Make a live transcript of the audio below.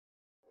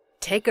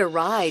Take a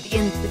ride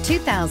in the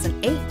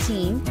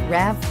 2018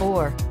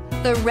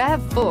 RAV4. The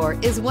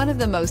RAV4 is one of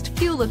the most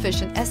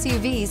fuel-efficient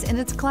SUVs in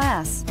its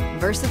class.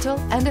 Versatile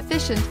and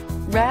efficient,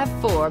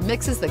 RAV4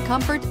 mixes the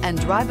comfort and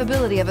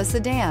drivability of a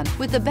sedan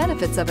with the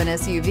benefits of an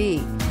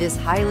SUV. This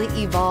highly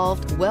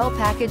evolved,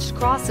 well-packaged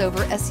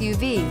crossover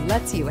SUV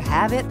lets you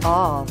have it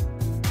all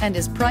and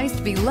is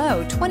priced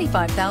below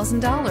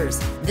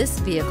 $25,000. This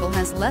vehicle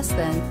has less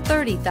than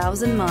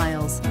 30,000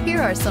 miles. Here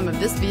are some of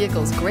this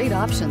vehicle's great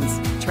options: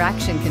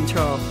 traction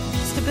control,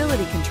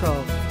 stability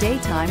control,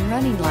 daytime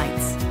running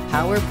lights,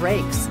 power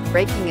brakes,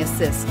 braking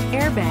assist,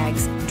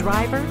 airbags,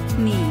 driver,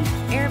 knee,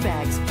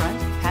 airbags front,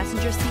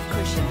 passenger seat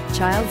cushion,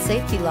 child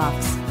safety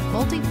locks,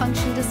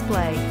 multifunction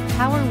display,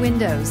 power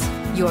windows.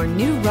 Your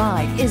new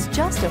ride is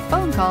just a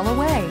phone call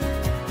away.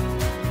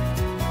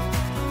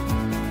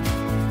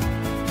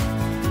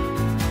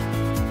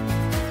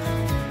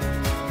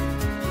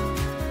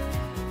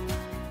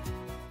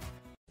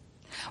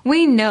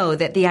 We know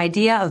that the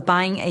idea of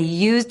buying a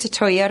used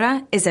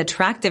Toyota is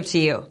attractive to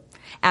you.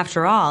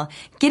 After all,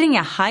 getting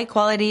a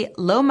high-quality,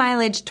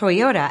 low-mileage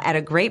Toyota at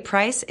a great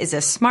price is a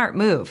smart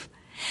move.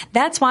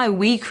 That's why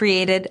we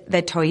created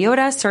the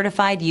Toyota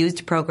Certified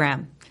Used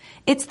Program.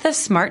 It's the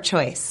smart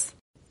choice.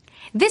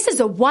 This is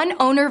a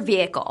one-owner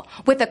vehicle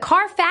with a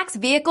CARFAX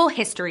Vehicle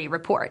History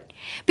Report.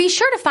 Be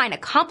sure to find a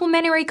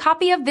complimentary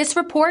copy of this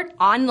report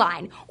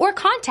online or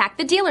contact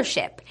the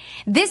dealership.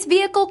 This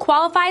vehicle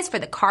qualifies for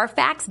the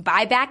CARFAX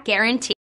Buyback Guarantee.